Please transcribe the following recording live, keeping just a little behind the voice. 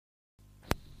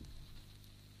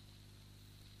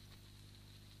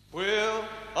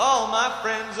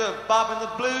friends are bopping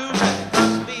the blues and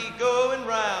must be going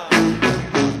round.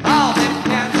 All them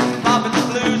cats are bopping the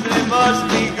blues and it must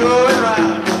be going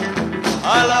round.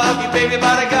 I love you, baby,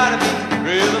 but I gotta be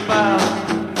rhythm bound.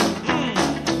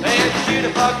 That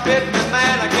jitterbug bit me,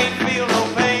 man, I can't feel no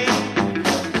pain.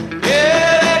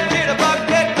 Yeah, that jitterbug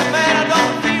bit me, man, I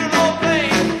don't feel no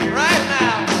pain right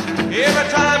now. Every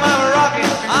time I'm rocking,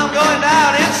 I'm going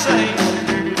down insane.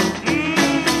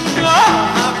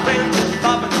 My friends are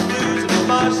bopping the blues and it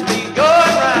must be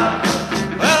going round.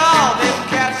 Well, all them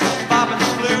cats are bopping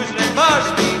the blues and it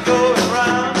must be going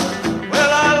round.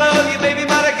 Well, I love you, baby,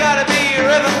 but I gotta be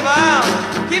rhythm bound.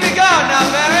 Keep it going now,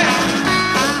 baby.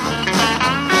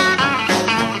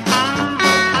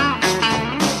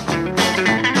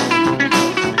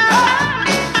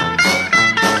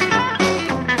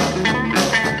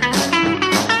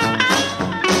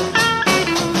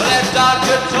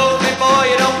 Doctor told me, boy,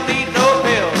 you don't need no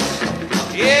pills.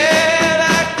 Yeah,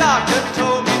 that doctor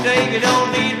told me, Dave, you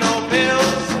don't need no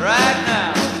pills right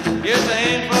now. Here's a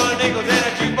handful of nickels and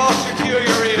a jukebox to cure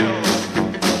your ills.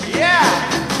 Yeah,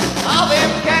 all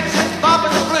them cats is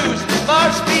bopping the blues and it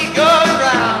must be going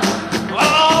round.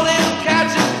 All them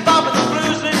cats is bopping the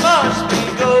blues and it must be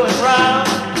going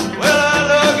round. Well, I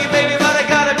love you, baby, but I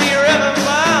gotta be rhythm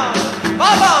bound.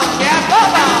 Bop on, cat,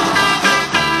 bop on.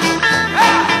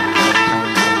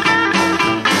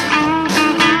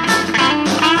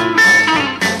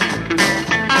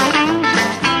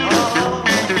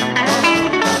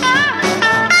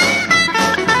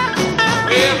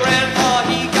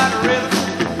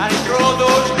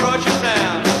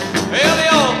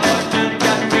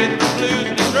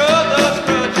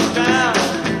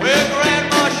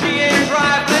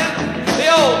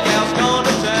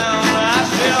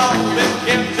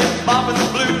 Bopping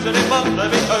the blues and it must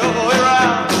let me go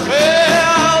around.